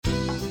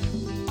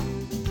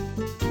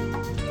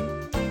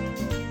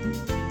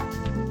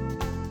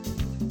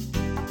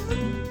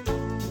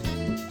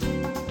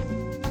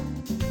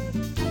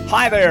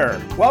Hi there.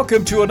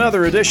 Welcome to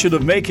another edition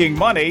of Making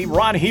Money.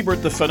 Ron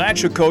Hebert, the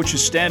financial coach,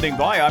 is standing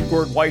by. I'm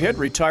Gord Whitehead,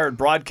 retired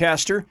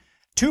broadcaster.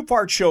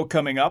 Two-part show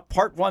coming up.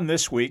 Part one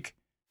this week,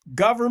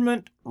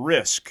 government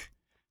risk.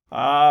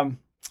 I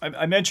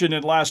mentioned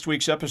in last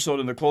week's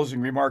episode in the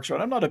closing remarks,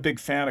 I'm not a big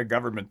fan of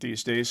government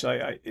these days.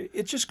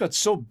 It just got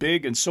so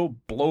big and so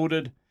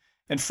bloated.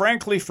 And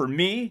frankly, for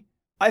me,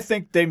 I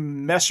think they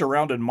mess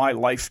around in my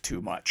life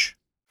too much.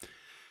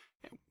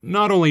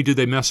 Not only do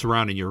they mess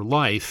around in your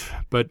life,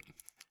 but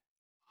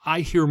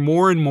I hear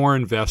more and more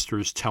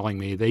investors telling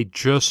me they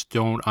just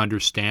don't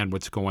understand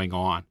what's going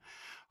on.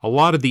 A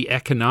lot of the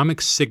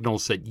economic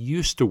signals that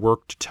used to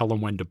work to tell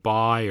them when to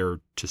buy or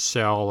to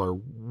sell or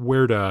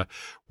where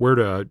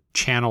to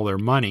channel their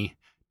money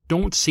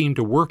don't seem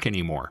to work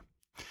anymore.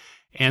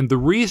 And the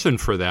reason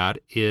for that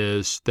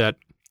is that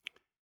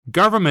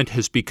government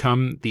has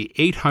become the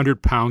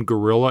 800-pound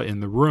gorilla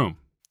in the room.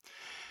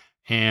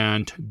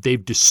 And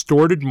they've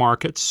distorted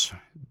markets.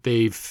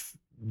 They've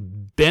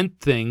bent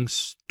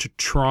things to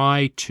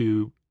try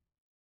to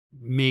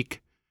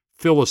make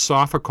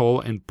philosophical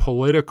and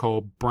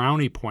political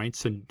brownie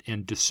points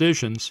and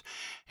decisions.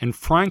 And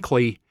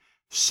frankly,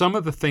 some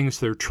of the things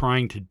they're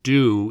trying to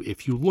do,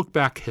 if you look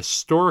back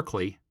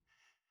historically,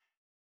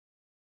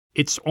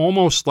 it's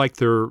almost like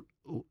they're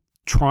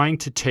trying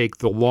to take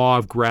the law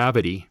of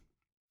gravity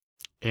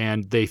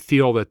and they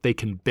feel that they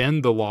can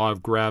bend the law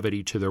of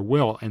gravity to their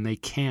will, and they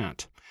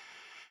can't.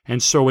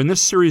 And so in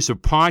this series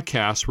of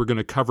podcasts, we're going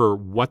to cover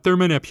what they're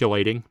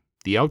manipulating,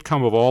 the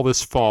outcome of all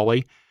this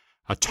folly,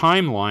 a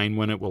timeline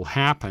when it will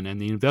happen, and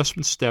the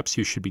investment steps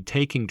you should be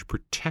taking to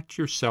protect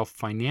yourself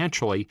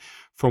financially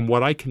from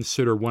what I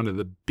consider one of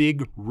the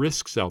big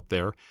risks out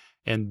there,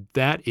 and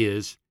that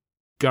is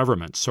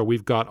government. So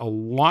we've got a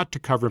lot to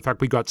cover. In fact,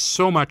 we've got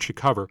so much to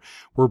cover.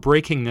 We're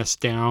breaking this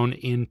down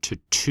into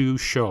two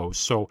shows,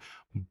 so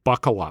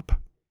buckle up.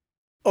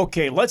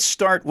 Okay, let's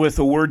start with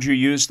a word you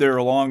used there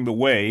along the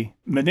way,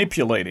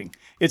 manipulating.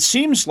 It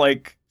seems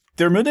like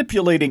they're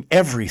manipulating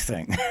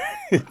everything.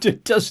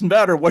 It doesn't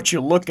matter what you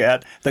look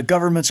at. The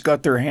government's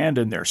got their hand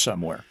in there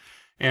somewhere.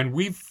 And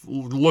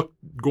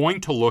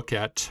going to look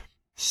at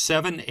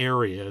 7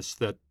 areas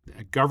that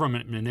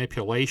government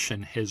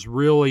manipulation has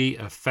really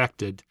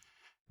affected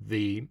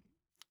the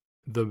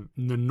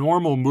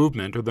normal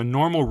movement or the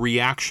normal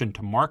reaction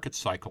to market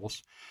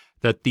cycles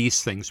that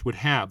these things would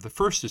have. The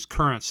first is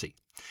currency.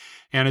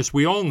 And as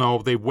we all know,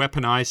 they've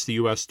weaponized the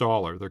U.S.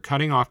 dollar. They're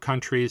cutting off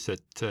countries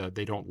that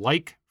they don't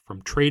like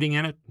from trading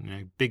in it. And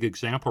a big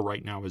example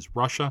right now is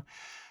Russia.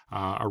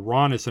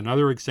 Iran is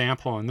another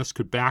example, and this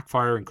could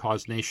backfire and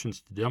cause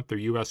nations to dump their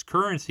U.S.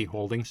 currency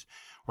holdings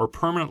or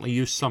permanently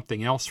use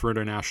something else for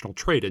international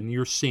trade. And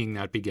you're seeing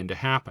that begin to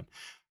happen.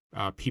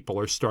 People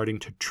are starting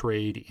to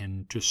trade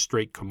in just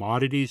straight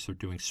commodities. They're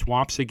doing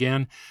swaps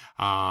again.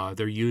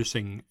 They're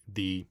using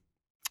the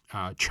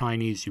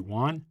Chinese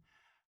yuan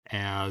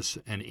as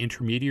an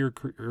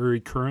intermediary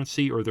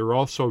currency, or they're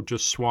also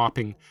just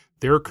swapping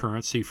their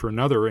currency for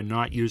another and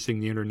not using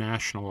the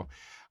international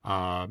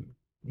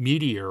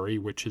mediary,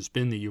 which has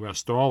been the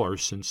U.S. dollar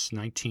since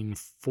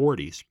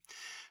 1940s.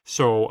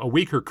 So a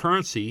weaker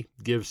currency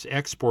gives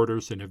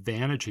exporters an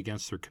advantage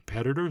against their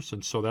competitors,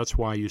 and so that's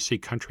why you see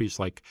countries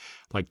like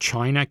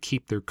China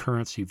keep their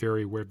currency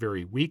very,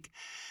 very weak.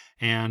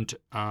 And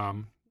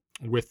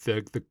with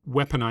the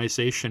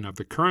weaponization of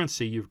the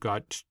currency, you've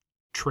got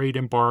trade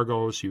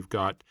embargoes, you've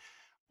got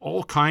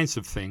all kinds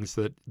of things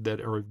that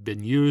have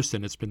been used,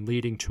 and it's been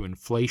leading to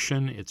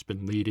inflation. It's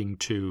been leading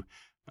to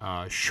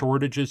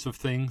shortages of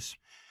things.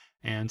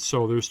 And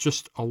so there's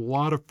just a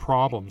lot of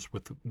problems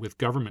with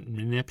government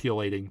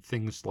manipulating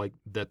things like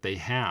that they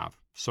have.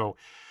 So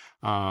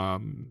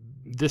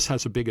this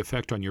has a big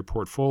effect on your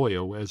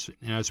portfolio.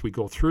 As we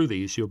go through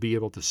these, you'll be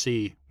able to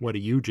see what a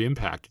huge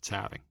impact it's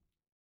having.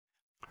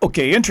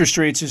 Okay, interest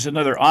rates is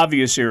another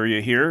obvious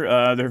area here.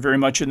 They're very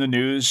much in the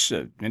news.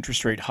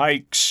 Interest rate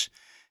hikes,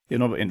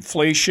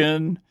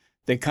 inflation.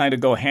 They kind of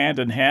go hand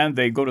in hand.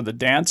 They go to the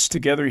dance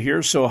together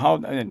here. So how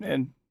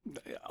and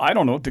I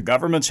don't know. Do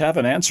governments have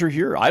an answer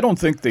here? I don't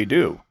think they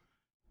do.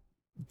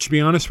 To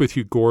be honest with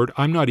you, Gord,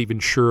 I'm not even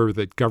sure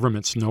that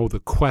governments know the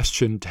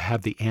question to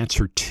have the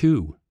answer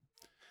to.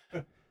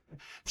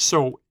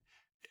 So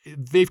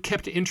they've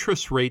kept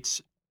interest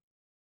rates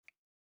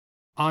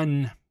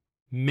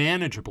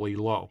unmanageably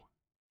low.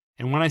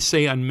 And when I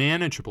say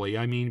unmanageably,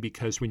 I mean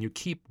because when you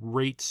keep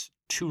rates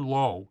too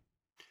low,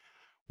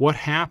 what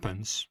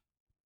happens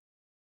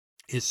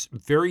is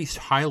very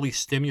highly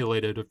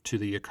stimulative to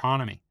the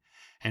economy.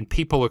 And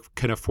people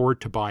can afford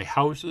to buy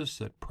houses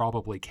that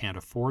probably can't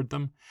afford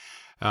them.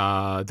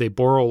 They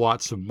borrow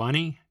lots of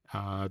money.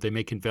 They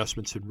make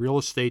investments in real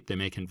estate. They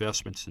make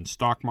investments in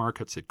stock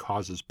markets. It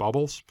causes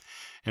bubbles.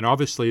 And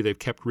obviously, they've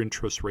kept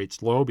interest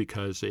rates low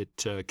because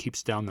it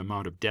keeps down the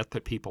amount of debt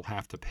that people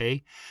have to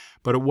pay.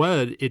 But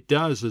what it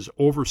does is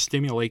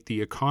overstimulate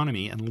the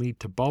economy and lead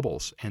to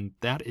bubbles. And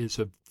that is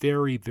a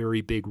very,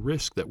 very big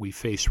risk that we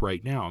face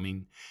right now. I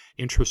mean,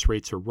 interest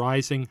rates are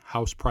rising.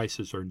 House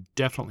prices are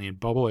definitely in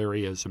bubble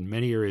areas in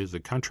many areas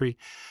of the country.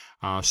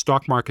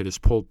 Stock market has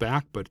pulled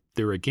back, but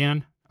there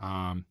again,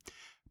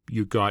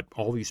 you got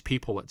all these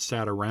people that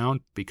sat around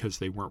because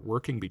they weren't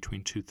working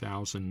between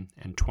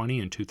 2020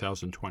 and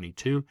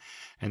 2022,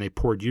 and they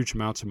poured huge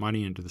amounts of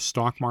money into the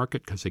stock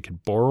market because they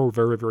could borrow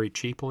very, very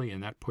cheaply,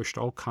 and that pushed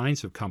all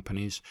kinds of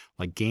companies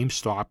like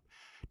GameStop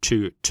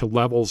to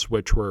levels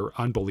which were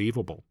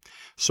unbelievable.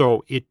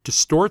 So it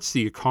distorts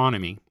the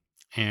economy,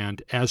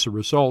 and as a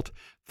result,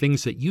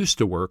 things that used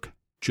to work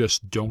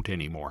just don't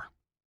anymore.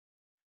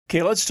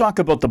 Okay, let's talk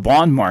about the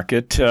bond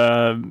market.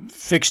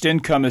 Fixed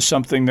income is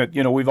something that,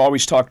 we've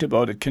always talked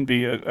about. It can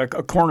be a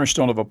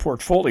cornerstone of a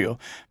portfolio.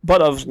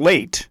 But of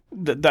late,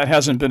 that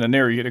hasn't been an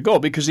area to go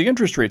because the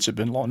interest rates have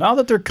been low. Now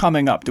that they're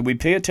coming up, do we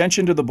pay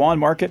attention to the bond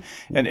market?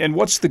 And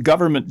what's the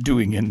government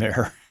doing in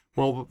there?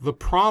 Well, the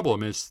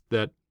problem is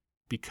that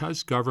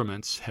because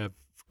governments have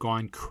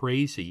gone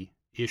crazy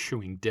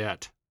issuing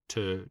debt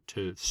to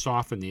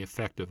soften the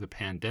effect of the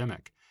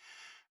pandemic,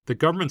 the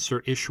governments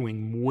are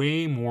issuing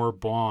way more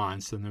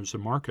bonds than there's a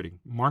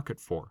market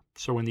for.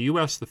 So in the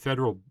U.S., the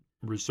Federal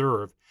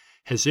Reserve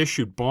has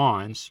issued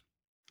bonds,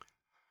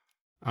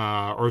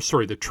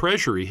 the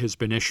Treasury has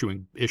been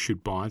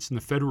issued bonds, and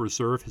the Federal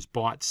Reserve has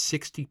bought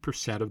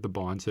 60% of the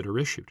bonds that are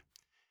issued.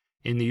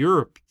 In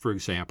Europe, for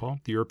example,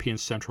 the European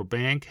Central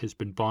Bank has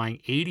been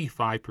buying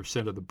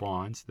 85% of the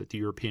bonds that the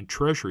European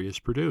Treasury has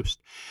produced.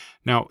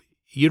 Now,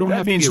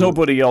 that means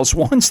nobody else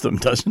wants them,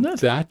 doesn't it?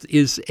 That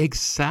is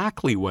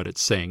exactly what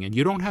it's saying. And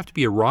you don't have to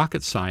be a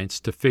rocket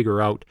scientist to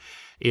figure out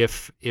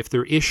if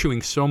they're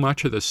issuing so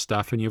much of this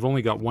stuff and you've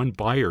only got one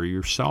buyer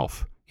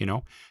yourself.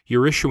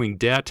 You're issuing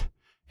debt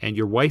and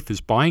your wife is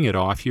buying it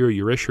off you, or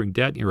you're issuing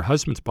debt and your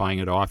husband's buying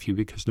it off you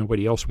because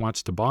nobody else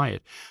wants to buy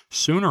it.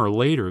 Sooner or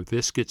later,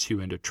 this gets you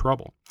into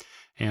trouble.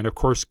 And of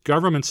course,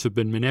 governments have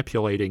been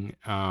manipulating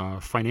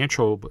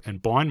financial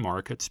and bond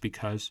markets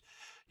because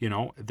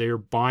they're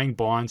buying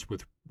bonds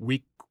with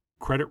weak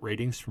credit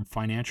ratings from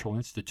financial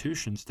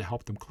institutions to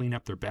help them clean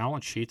up their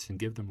balance sheets and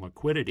give them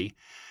liquidity.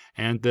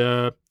 And,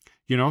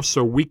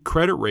 so weak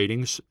credit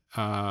ratings,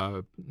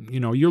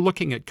 you're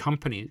looking at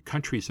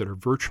countries that are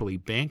virtually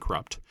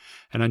bankrupt.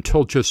 And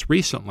until just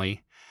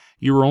recently,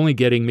 you were only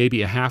getting maybe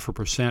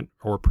 0.5%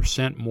 or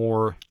 1%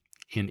 more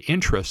in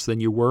interest than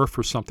you were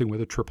for something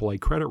with a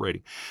AAA credit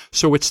rating.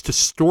 So it's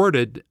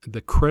distorted the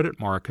credit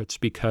markets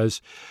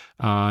because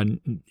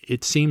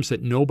it seems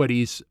that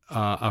nobody's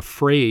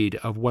afraid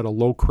of what a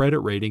low credit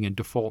rating and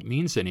default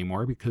means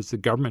anymore because the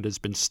government has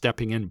been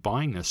stepping in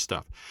buying this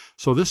stuff.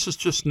 So this is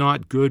just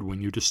not good when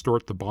you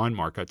distort the bond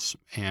markets,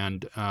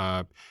 and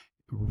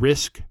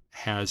risk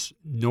has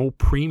no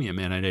premium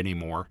in it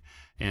anymore.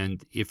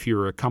 And if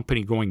you're a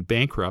company going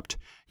bankrupt,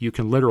 you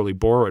can literally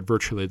borrow at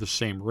virtually the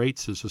same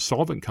rates as a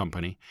solvent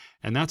company,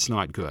 and that's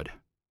not good.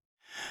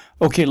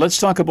 Okay, let's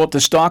talk about the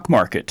stock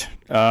market.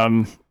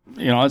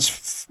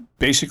 It's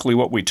basically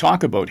what we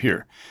talk about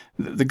here.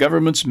 The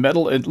government's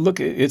meddle,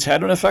 it's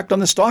had an effect on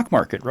the stock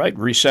market, right?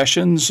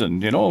 Recessions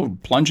and,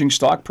 plunging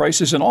stock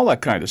prices and all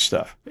that kind of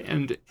stuff.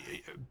 And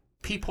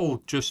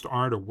people just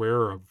aren't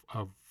aware of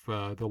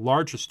the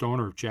largest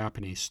owner of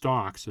Japanese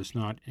stocks is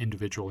not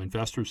individual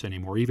investors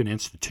anymore, even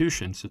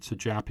institutions. It's the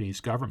Japanese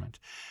government,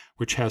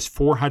 which has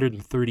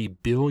 $430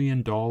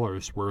 billion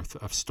worth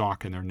of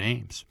stock in their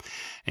names.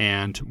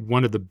 And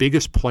one of the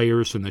biggest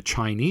players in the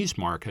Chinese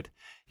market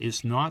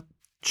is not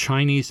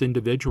Chinese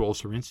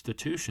individuals or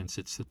institutions,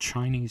 it's the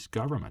Chinese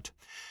government.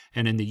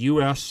 And in the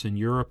U.S. and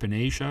Europe and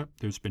Asia,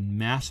 there's been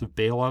massive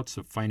bailouts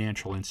of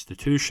financial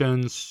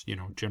institutions.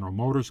 General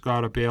Motors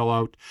got a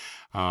bailout.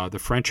 The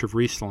French have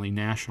recently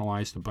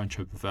nationalized a bunch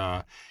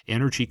of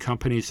energy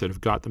companies that have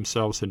got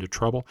themselves into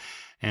trouble.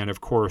 And of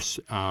course,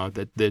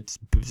 that's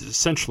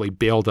essentially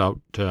bailed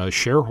out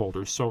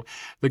shareholders. So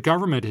the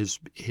government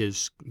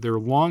their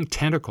long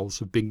tentacles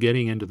have been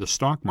getting into the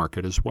stock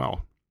market as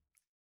well.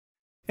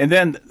 And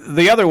then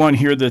the other one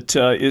here that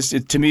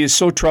to me is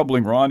so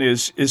troubling, Ron,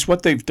 is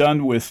what they've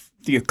done with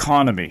the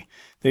economy.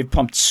 They've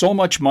pumped so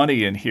much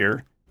money in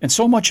here, and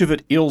so much of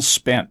it ill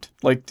spent.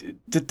 Like,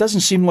 it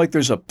doesn't seem like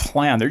there's a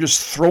plan. They're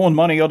just throwing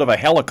money out of a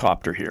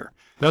helicopter here.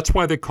 That's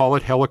why they call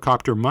it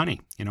helicopter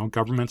money.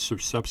 Governments are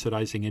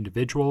subsidizing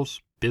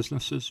individuals,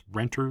 businesses,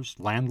 renters,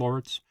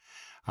 landlords.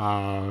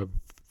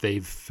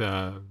 They've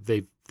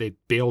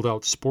bailed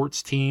out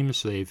sports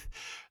teams.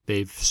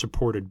 They've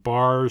supported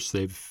bars.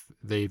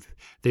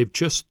 They've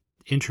just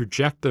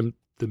interjected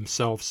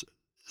themselves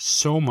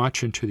so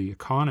much into the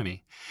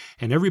economy.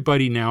 And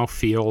everybody now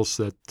feels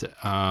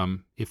that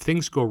if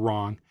things go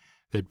wrong,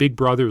 that Big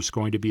Brother is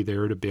going to be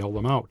there to bail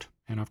them out.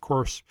 And of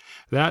course,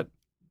 that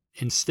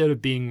instead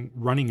of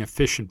running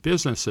efficient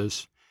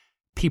businesses,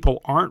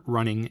 people aren't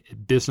running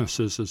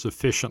businesses as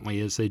efficiently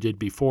as they did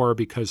before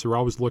because they're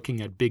always looking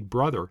at Big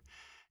Brother.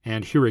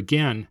 And here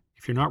again,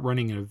 if you're not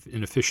running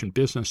an efficient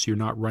business, you're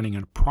not running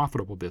a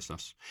profitable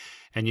business.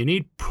 And you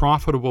need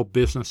profitable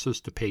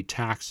businesses to pay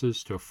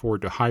taxes, to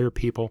afford to hire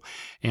people,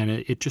 and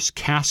it just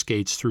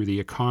cascades through the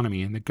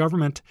economy. And the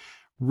government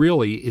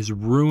really is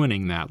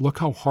ruining that. Look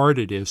how hard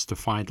it is to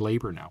find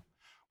labor now.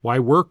 Why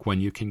work when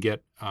you can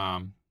get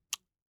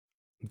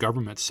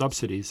government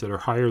subsidies that are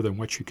higher than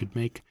what you could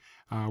make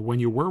when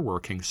you were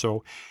working.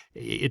 So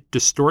it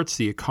distorts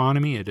the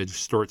economy. It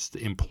distorts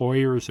the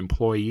employers,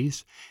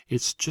 employees.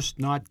 It's just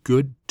not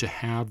good to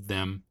have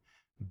them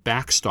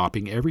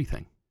backstopping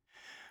everything.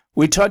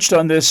 We touched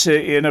on this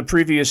in a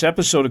previous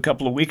episode a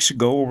couple of weeks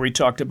ago where we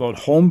talked about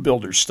home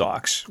builder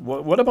stocks.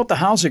 What about the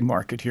housing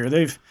market here?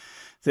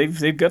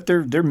 They've got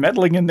they're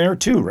meddling in there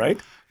too, right?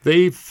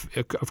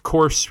 Of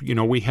course,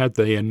 we had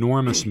the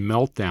enormous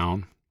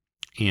meltdown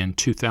in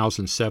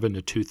 2007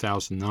 to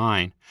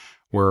 2009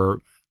 where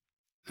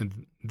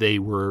they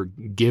were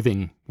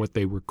giving what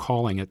they were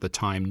calling at the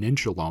time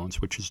ninja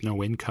loans, which is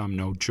no income,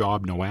 no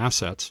job, no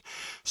assets.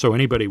 So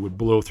anybody would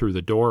blow through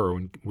the door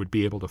and would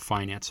be able to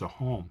finance a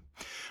home.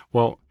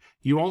 Well,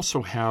 you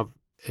also have,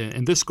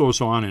 and this goes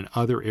on in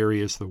other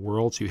areas of the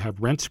world, so you have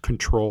rent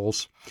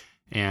controls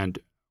and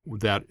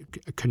that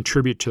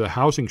contribute to the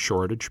housing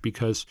shortage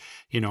because,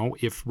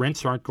 if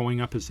rents aren't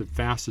going up as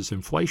fast as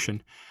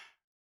inflation,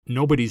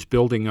 nobody's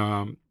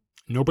building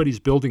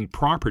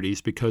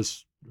properties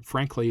because,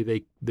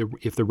 frankly,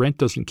 if the rent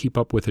doesn't keep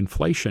up with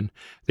inflation,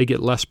 they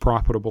get less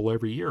profitable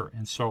every year.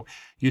 And so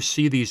you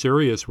see these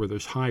areas where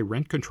there's high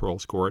rent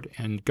controls, Gord,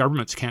 and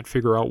governments can't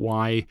figure out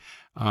why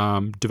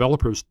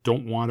developers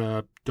don't want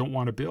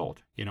to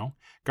build.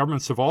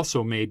 Governments have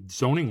also made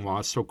zoning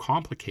laws so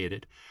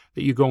complicated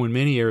that you go in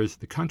many areas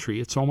of the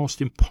country, it's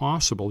almost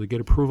impossible to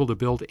get approval to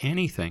build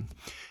anything.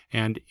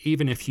 And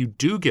even if you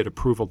do get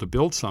approval to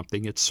build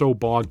something, it's so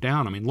bogged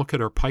down. I mean, look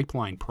at our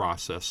pipeline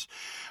process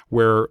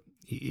where,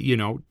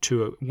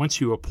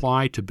 once you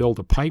apply to build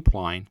a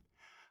pipeline,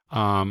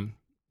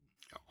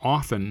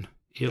 often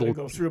it'll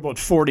go through about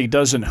 40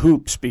 dozen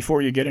hoops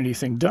before you get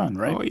anything done,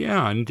 right? Oh,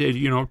 yeah. And,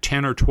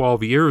 10 or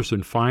 12 years,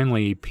 and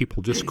finally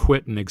people just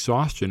quit in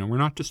exhaustion. And we're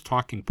not just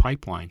talking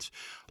pipelines.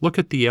 Look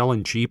at the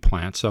LNG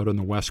plants out on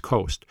the West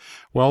Coast.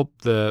 Well,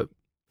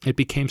 it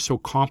became so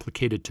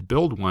complicated to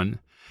build one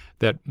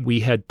that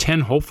we had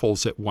 10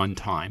 hopefuls at one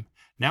time.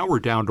 Now we're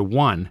down to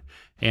one,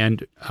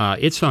 and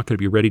it's not going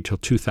to be ready till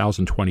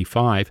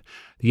 2025.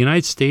 The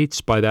United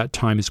States, by that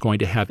time, is going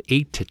to have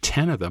 8 to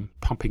 10 of them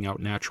pumping out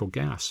natural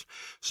gas.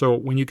 So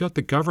when you got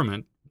the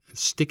government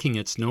sticking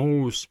its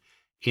nose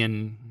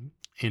in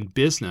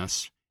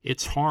business,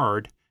 it's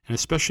hard, and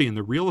especially in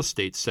the real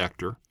estate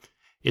sector,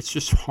 it's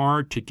just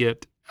hard to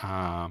get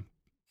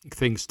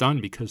things done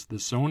because the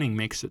zoning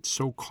makes it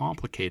so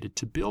complicated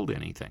to build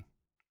anything.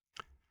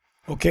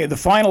 Okay, the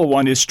final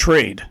one is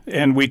trade,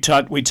 and we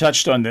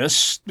touched on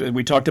this.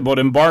 We talked about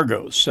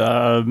embargoes.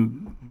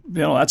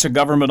 That's a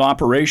government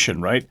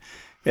operation, right?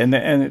 And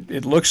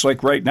it looks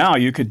like right now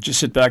you could just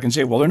sit back and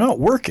say, well, they're not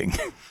working.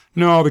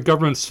 No, the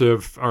governments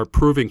are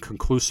proving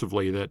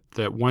conclusively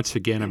that once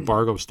again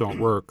embargoes don't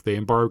work. They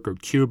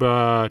embargoed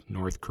Cuba,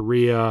 North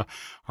Korea,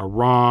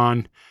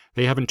 Iran.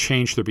 They haven't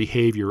changed their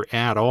behavior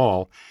at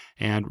all.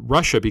 And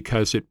Russia,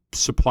 because it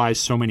supplies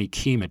so many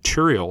key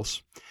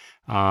materials,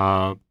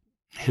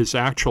 is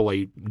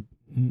actually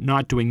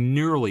not doing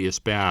nearly as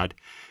bad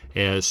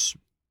as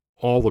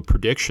all the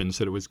predictions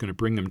that it was going to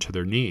bring them to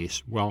their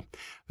knees. Well,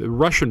 the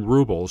Russian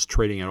ruble is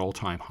trading at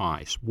all-time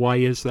highs. Why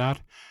is that?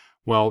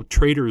 Well,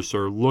 traders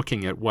are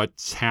looking at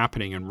what's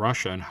happening in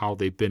Russia and how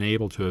they've been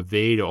able to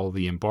evade all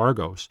the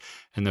embargoes,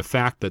 and the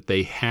fact that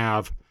they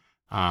have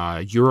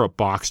Europe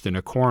boxed in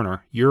a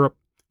corner. Europe,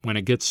 when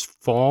it gets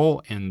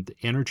fall and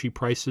energy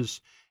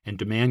prices and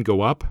demand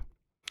go up,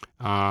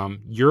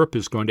 Europe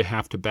is going to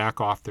have to back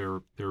off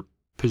their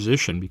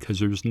position because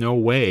there's no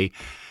way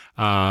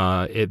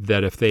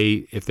that if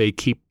they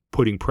keep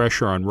putting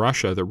pressure on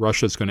Russia, that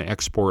Russia is going to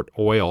export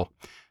oil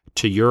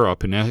to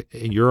Europe, and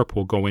Europe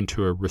will go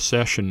into a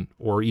recession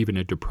or even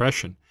a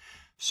depression.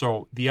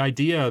 So the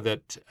idea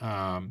that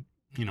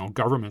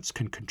governments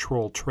can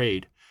control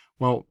trade,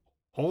 well,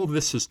 all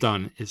this has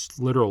done is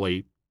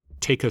literally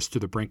take us to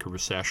the brink of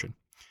recession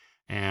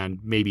and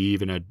maybe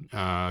even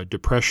a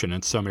depression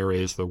in some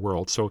areas of the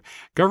world. So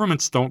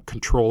governments don't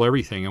control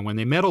everything, and when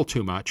they meddle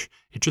too much,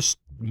 it just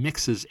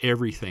mixes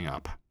everything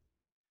up.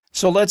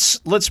 So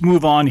let's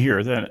move on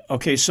here then.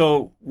 Okay,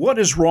 so what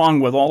is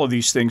wrong with all of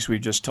these things we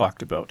just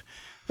talked about?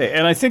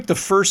 And I think the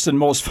first and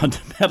most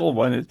fundamental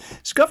one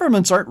is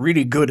governments aren't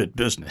really good at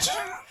business.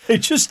 They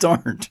just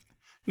aren't.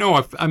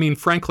 No,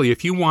 frankly,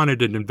 if you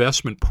wanted an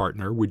investment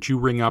partner, would you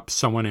ring up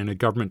someone in a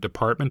government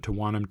department to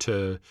want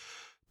them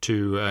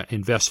to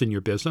invest in your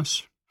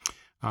business?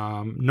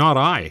 Not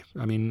I.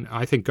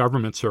 I think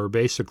governments are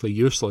basically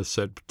useless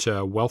at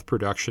wealth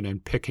production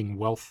and picking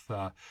wealth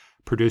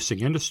producing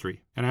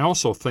industry. And I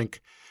also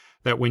think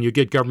that when you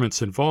get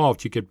governments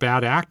involved, you get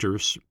bad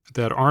actors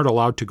that aren't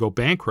allowed to go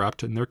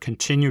bankrupt, and they're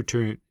continued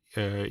to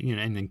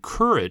and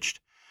encouraged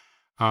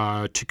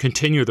to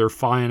continue their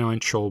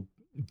financial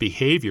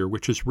behavior,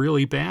 which is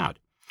really bad.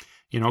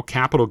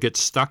 Capital gets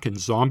stuck in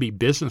zombie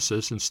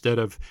businesses instead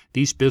of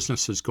these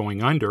businesses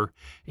going under.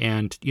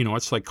 And,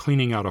 it's like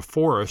cleaning out a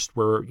forest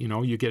where,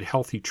 you get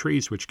healthy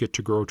trees which get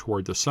to grow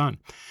toward the sun.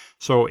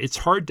 So it's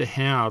hard to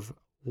have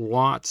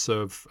lots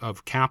of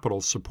capital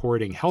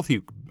supporting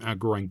healthy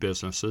growing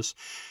businesses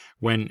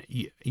when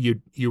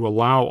you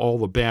allow all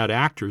the bad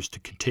actors to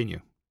continue.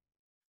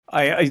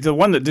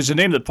 There's a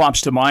name that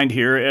pops to mind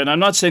here, and I'm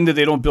not saying that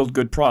they don't build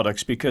good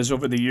products, because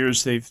over the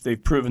years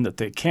they've proven that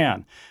they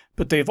can,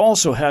 but they've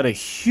also had a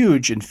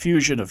huge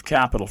infusion of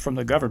capital from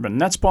the government,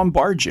 and that's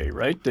Bombardier,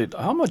 right?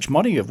 How much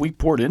money have we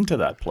poured into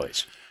that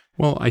place?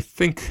 Well, I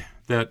think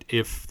that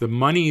if the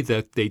money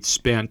that they'd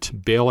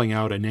spent bailing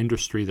out an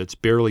industry that's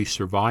barely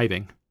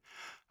surviving,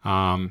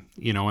 and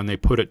they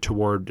put it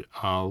toward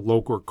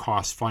lower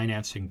cost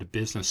financing to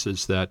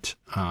businesses that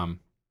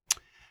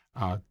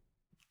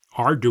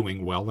are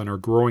doing well and are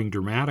growing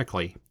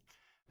dramatically,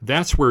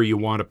 that's where you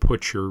want to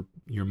put your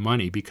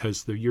money,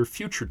 because your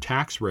future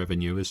tax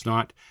revenue is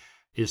not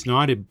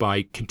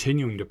by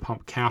continuing to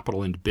pump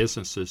capital into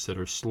businesses that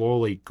are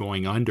slowly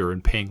going under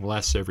and paying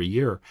less every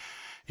year.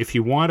 If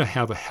you want to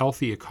have a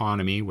healthy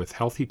economy with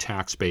healthy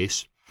tax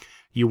base,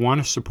 you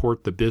want to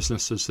support the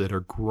businesses that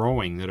are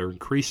growing, that are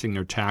increasing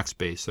their tax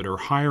base, that are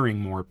hiring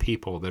more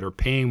people, that are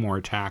paying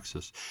more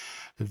taxes.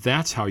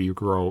 That's how you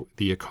grow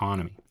the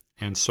economy.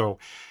 And so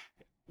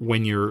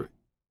when you're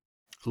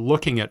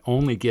looking at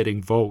only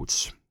getting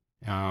votes,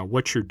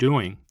 what you're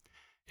doing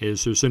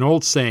is, there's an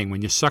old saying,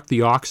 when you suck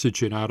the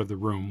oxygen out of the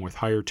room with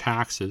higher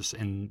taxes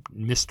and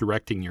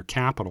misdirecting your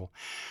capital,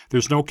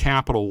 there's no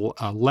capital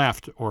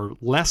left, or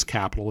less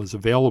capital is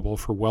available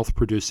for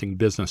wealth-producing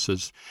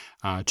businesses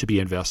to be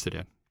invested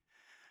in.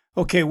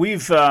 Okay,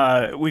 we've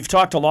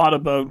talked a lot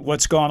about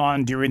what's gone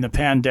on during the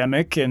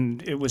pandemic,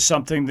 and it was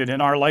something that in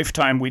our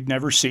lifetime we'd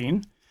never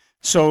seen.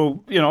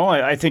 So,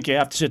 I think you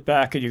have to sit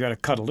back and you got to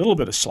cut a little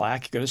bit of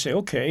slack. You got to say,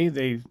 okay,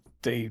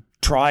 they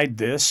tried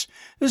this.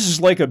 This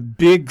is like a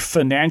big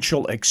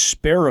financial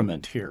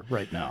experiment here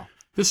right now.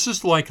 This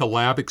is like a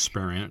lab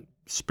experiment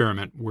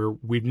where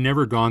we've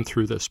never gone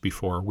through this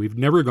before. We've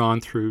never gone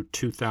through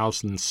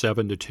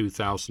 2007 to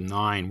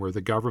 2009, where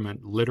the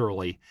government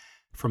literally,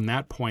 from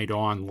that point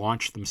on,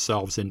 launched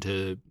themselves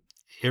into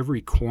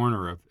every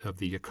corner of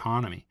the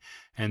economy.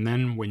 And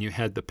then when you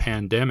had the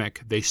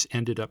pandemic, they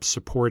ended up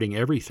supporting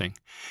everything.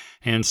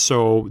 And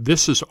so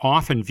this is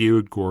often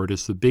viewed, Gord,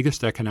 as the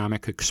biggest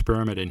economic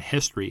experiment in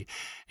history.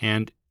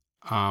 And,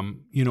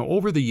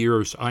 over the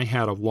years, I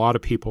had a lot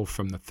of people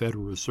from the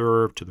Federal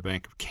Reserve to the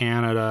Bank of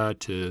Canada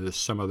to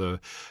some of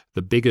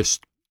the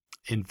biggest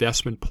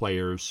investment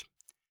players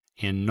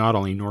in not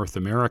only North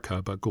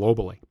America, but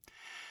globally.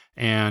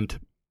 And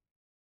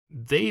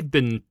they've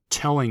been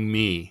telling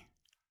me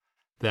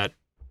that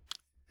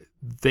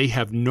they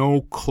have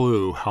no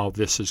clue how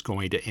this is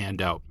going to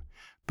end up.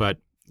 But,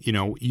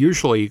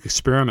 usually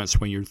experiments,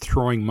 when you're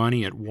throwing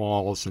money at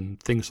walls and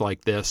things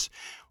like this,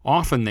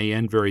 often they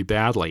end very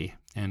badly.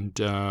 And,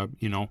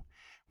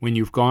 when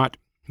you've got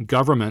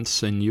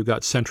governments and you've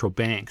got central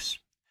banks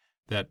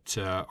that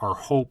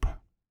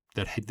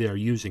they're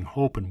using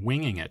hope and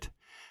winging it,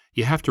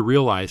 you have to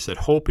realize that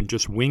hope and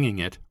just winging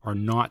it are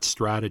not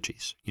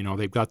strategies.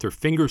 They've got their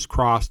fingers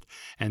crossed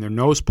and their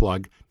nose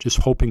plugged, just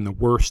hoping the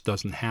worst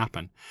doesn't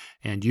happen.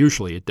 And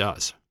usually it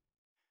does.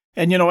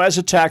 And, as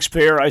a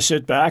taxpayer, I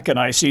sit back and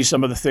I see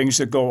some of the things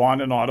that go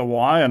on in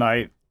Ottawa, and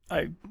I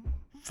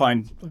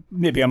find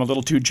maybe I'm a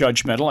little too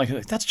judgmental. I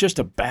think that's just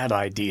a bad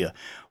idea.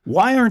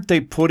 Why aren't they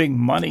putting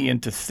money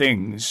into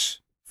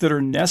things that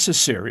are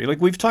necessary?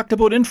 Like, we've talked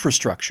about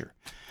infrastructure.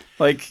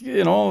 Like,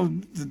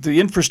 the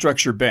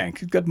infrastructure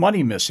bank, got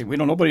money missing.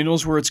 Nobody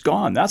knows where it's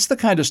gone. That's the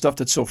kind of stuff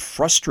that's so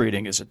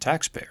frustrating as a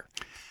taxpayer.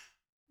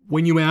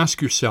 When you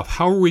ask yourself,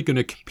 how are we going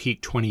to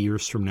compete 20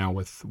 years from now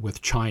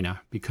with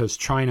China? Because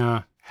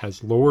China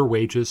has lower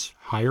wages,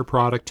 higher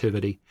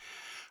productivity.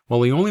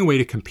 Well, the only way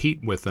to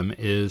compete with them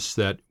is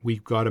that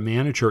we've got to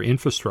manage our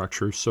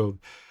infrastructure so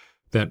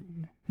that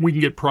we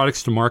can get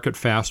products to market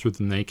faster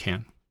than they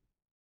can.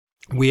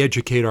 We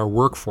educate our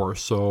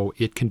workforce so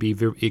it can be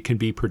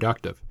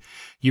productive.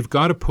 You've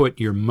got to put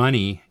your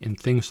money in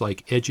things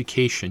like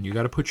education. You've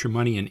got to put your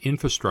money in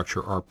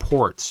infrastructure, our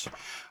ports,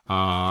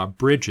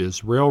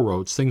 bridges,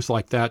 railroads, things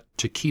like that,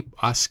 to keep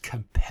us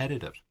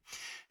competitive.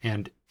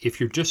 And if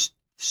you're just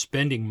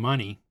spending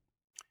money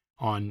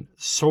on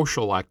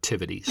social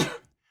activities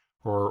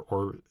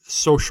or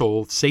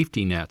social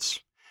safety nets,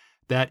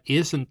 that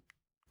isn't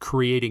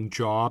creating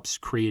jobs,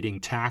 creating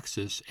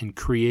taxes, and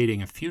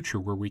creating a future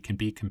where we can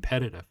be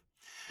competitive.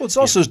 Well, it's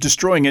also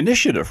destroying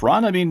initiative,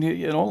 Ron. I mean,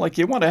 like,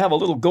 you want to have a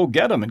little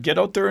go-get-em and get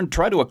out there and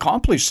try to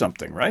accomplish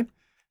something, right?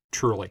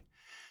 Truly.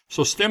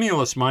 So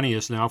stimulus money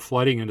is now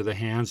flooding into the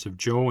hands of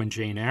Joe and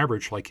Jane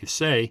Average, like you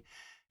say,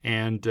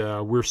 and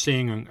we're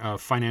seeing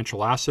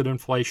financial asset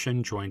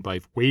inflation joined by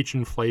wage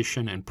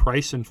inflation and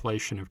price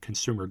inflation of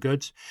consumer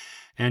goods.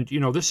 And,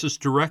 this has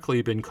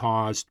directly been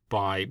caused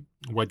by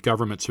what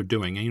governments are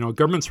doing. And,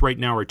 governments right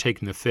now are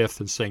taking the fifth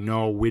and saying,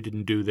 no, we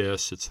didn't do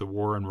this. It's the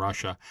war in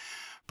Russia.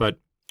 But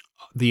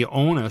the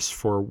onus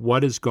for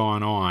what has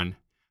gone on,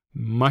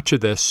 much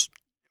of this,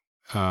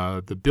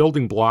 the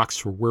building blocks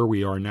for where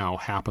we are now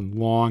happened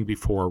long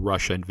before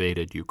Russia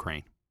invaded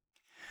Ukraine.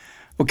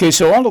 Okay,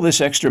 so all of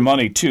this extra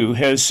money, too,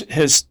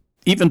 has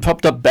even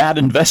pumped up bad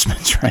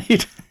investments,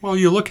 right? Well,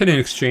 you look at an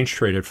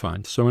exchange-traded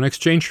fund. So an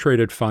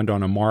exchange-traded fund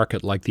on a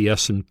market like the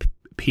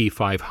S&P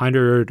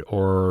 500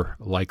 or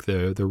like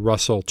the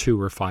Russell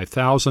 2 or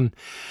 5,000,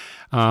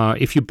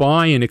 if you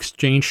buy an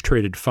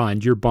exchange-traded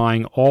fund, you're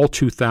buying all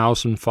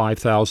 2,000,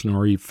 5,000,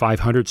 or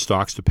 500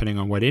 stocks, depending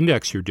on what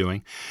index you're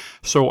doing.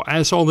 So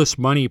as all this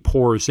money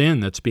pours in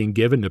that's being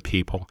given to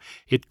people,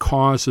 it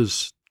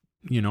causes,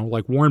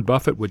 like Warren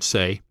Buffett would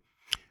say,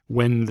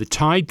 when the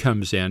tide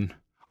comes in,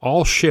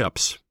 all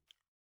ships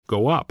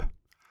go up.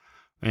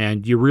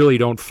 And you really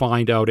don't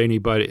find out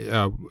anybody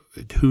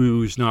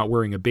who's not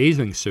wearing a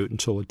bathing suit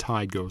until the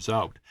tide goes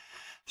out.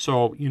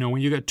 So, when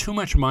you got too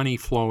much money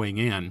flowing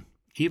in,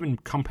 even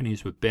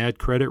companies with bad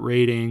credit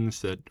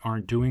ratings that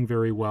aren't doing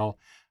very well,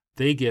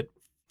 they get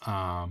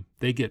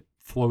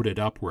floated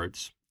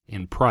upwards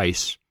in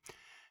price.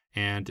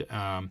 And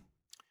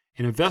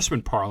in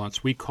investment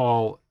parlance, we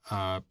call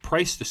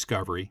price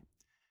discovery,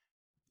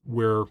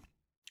 where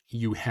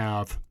you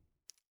have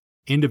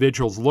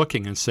individuals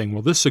looking and saying,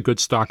 well, this is a good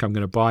stock, I'm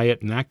going to buy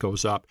it, and that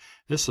goes up.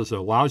 This is a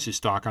lousy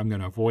stock, I'm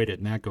going to avoid it,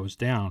 and that goes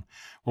down.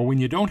 Well, when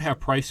you don't have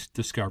price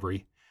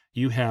discovery,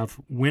 you have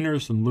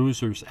winners and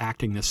losers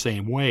acting the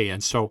same way.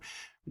 And so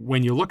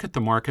when you look at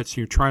the markets,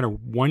 you try to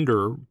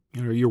wonder,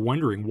 you're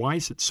wondering, why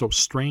is it so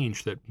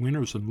strange that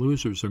winners and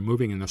losers are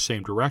moving in the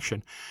same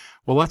direction?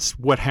 Well, that's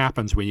what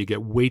happens when you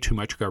get way too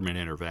much government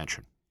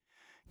intervention.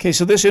 Okay,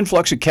 so this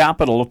influx of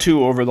capital,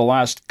 too, over the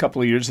last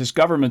couple of years, this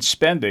government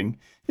spending,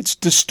 it's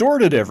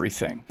distorted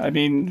everything. I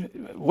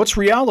mean, what's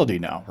reality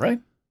now, right?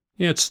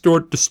 Yeah, it's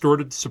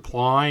distorted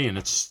supply and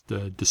it's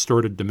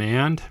distorted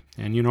demand.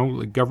 And,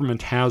 the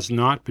government has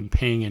not been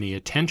paying any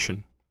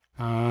attention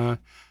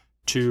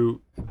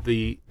to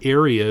the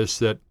areas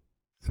that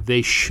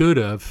they should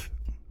have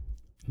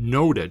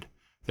noted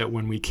that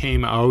when we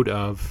came out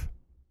of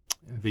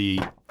the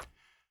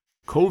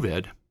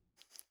COVID,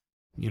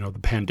 the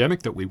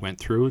pandemic that we went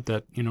through,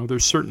 that,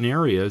 there's certain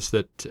areas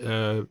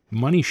that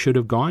money should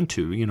have gone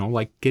to,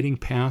 like getting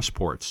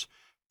passports,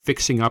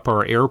 fixing up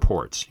our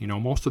airports.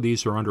 Most of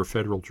these are under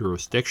federal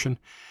jurisdiction.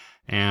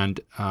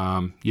 And,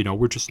 money's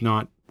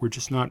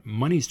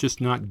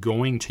just not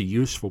going to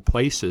useful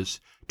places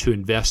to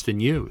invest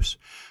and use.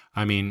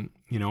 I mean,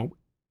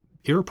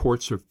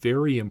 airports are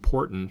very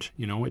important.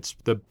 It's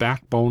the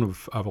backbone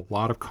of a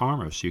lot of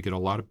commerce. You get a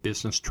lot of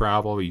business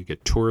travel, you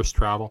get tourist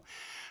travel.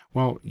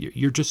 Well,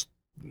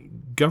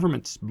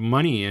 government's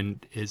money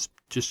is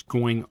just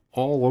going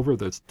all over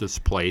this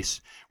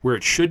place where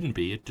it shouldn't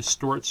be. It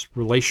distorts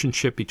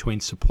relationship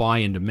between supply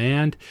and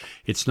demand.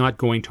 It's not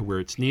going to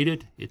where it's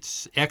needed.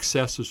 Its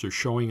excesses are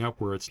showing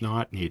up where it's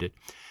not needed.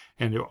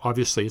 And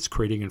obviously it's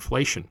creating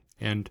inflation.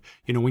 And,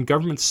 when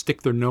governments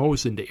stick their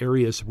nose into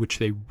areas which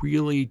they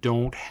really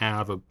don't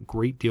have a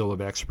great deal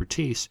of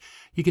expertise,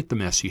 you get the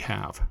mess you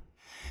have.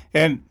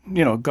 And,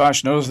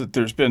 gosh knows that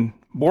there's been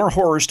more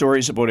horror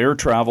stories about air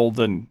travel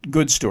than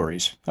good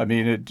stories. I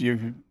mean,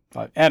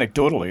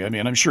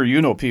 anecdotally, I'm sure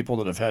you know people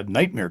that have had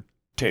nightmare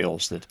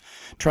tales that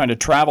trying to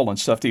travel and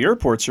stuff. The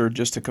airports are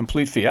just a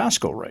complete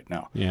fiasco right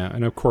now. Yeah,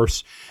 and of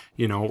course,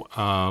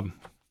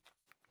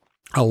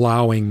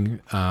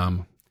 allowing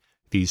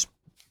these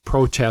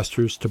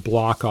protesters to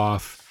block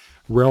off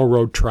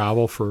railroad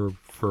travel for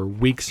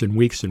weeks and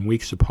weeks and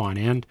weeks upon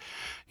end.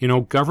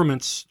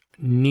 Governments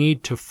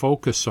need to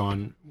focus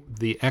on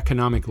the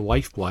economic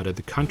lifeblood of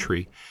the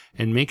country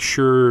and make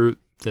sure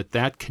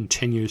that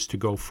continues to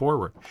go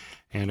forward.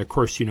 And of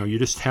course, you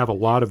just have a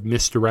lot of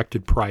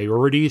misdirected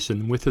priorities.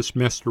 And with this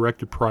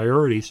misdirected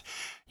priorities,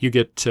 you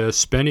get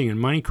spending and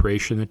money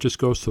creation that just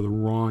goes to the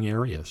wrong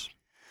areas.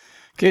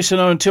 Okay, so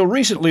now until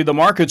recently, the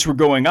markets were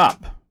going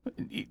up,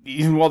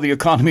 even while the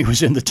economy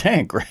was in the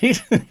tank,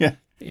 right? Yeah.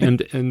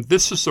 And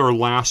this is our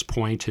last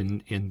point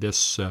in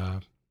this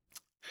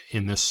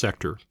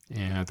sector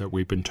that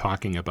we've been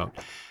talking about.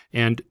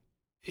 And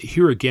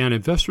here again,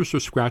 investors are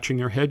scratching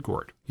their head,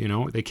 Gord.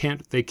 They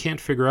can't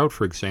figure out,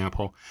 for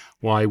example,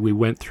 why we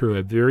went through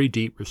a very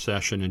deep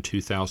recession in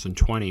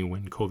 2020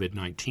 when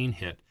COVID-19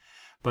 hit,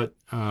 but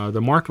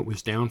the market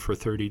was down for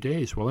 30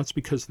 days. Well, that's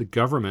because the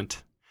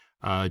government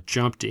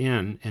jumped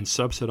in and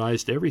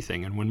subsidized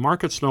everything. And when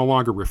markets no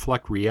longer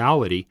reflect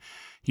reality,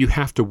 you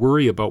have to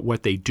worry about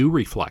what they do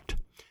reflect.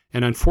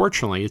 And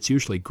unfortunately, it's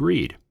usually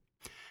greed.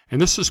 And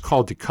this is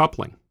called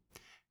decoupling.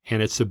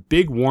 And it's a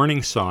big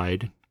warning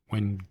sign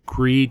when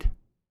greed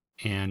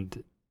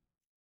and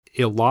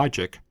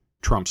illogic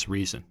trumps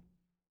reason.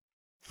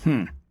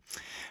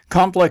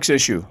 Complex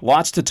issue.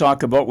 Lots to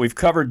talk about. We've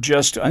covered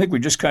I think we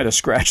just kind of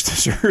scratched the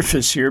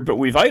surface here, but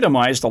we've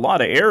itemized a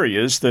lot of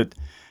areas that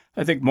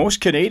I think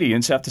most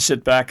Canadians have to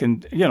sit back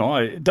and,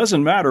 it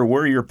doesn't matter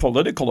where your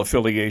political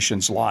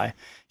affiliations lie.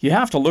 You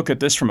have to look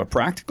at this from a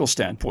practical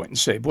standpoint and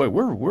say, boy,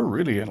 we're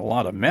really in a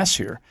lot of mess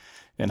here.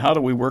 And how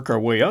do we work our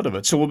way out of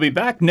it? So we'll be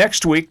back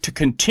next week to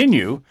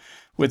continue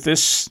with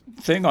this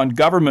thing on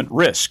government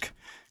risk,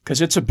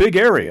 because it's a big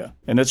area,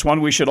 and it's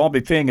one we should all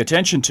be paying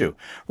attention to.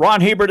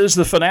 Ron Hebert is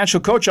the financial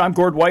coach. I'm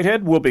Gord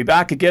Whitehead. We'll be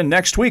back again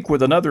next week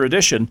with another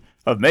edition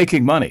of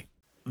Making Money.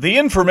 The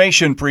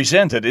information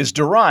presented is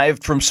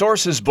derived from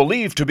sources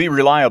believed to be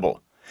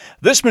reliable.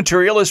 This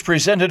material is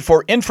presented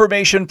for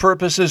information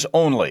purposes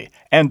only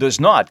and does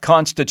not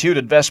constitute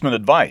investment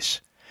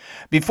advice.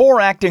 Before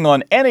acting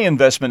on any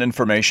investment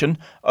information,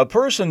 a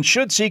person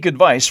should seek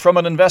advice from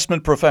an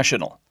investment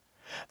professional.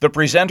 The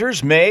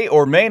presenters may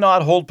or may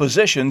not hold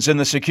positions in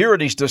the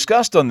securities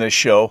discussed on this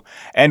show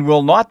and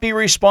will not be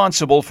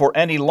responsible for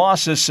any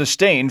losses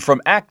sustained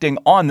from acting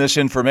on this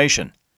information.